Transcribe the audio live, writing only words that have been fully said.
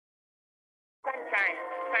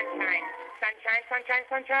sunshine. Sunshine, sunshine,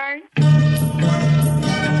 sunshine.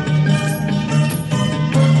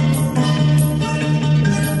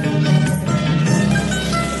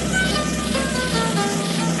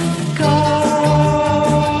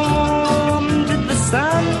 Come to the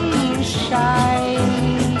sunshine.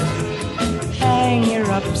 Hang your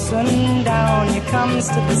ups and down. Here comes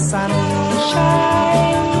to the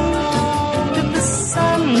sunshine. To the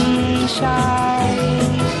sunshine.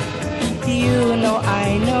 You know,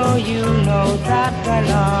 I know, you know that I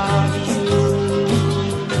love you.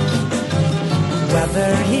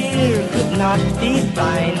 Weather here could not be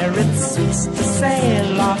finer. It suits to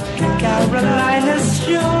sail off the Carolina's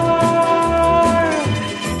shore.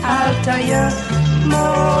 I'll tell you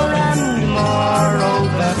more and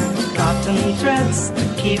moreover. Cotton threads to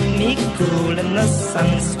keep me cool in the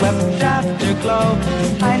sun-swept afterglow.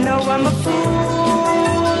 I know I'm a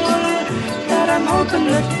fool, but I'm hoping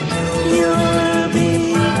that you'll be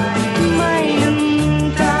mine in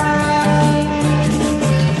time.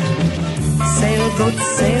 Sailboats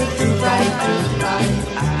sail to ride to ride.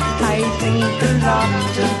 I think a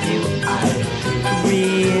lot of you. I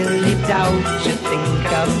really doubt you think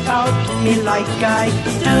about me like I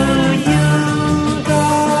do. You come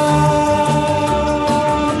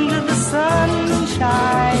to the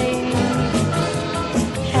sunshine.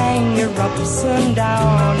 Hang your ups and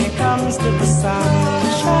down. Here comes to the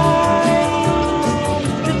sunshine.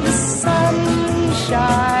 To the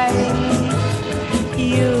sunshine.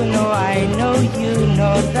 You know, I know, you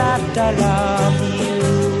know that I love you.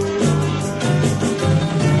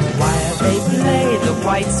 While they play the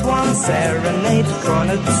White Swan Serenade,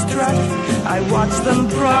 cornered strut, I watch them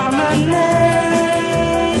promenade.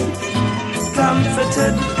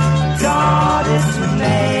 Comforted, guarded,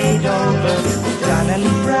 made over. Dun and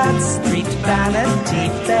Bradstreet, Vanity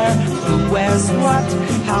Fair. Who wears what,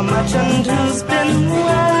 how much, and who's been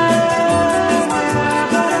where?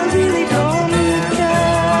 But I really don't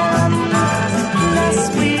care unless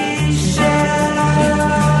we share.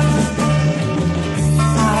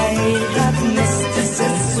 I had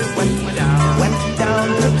mysticism went down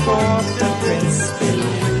to Port-au-Prince.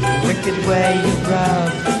 Wicked way you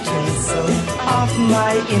rub the tinsel off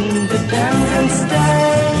my Independence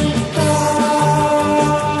Day.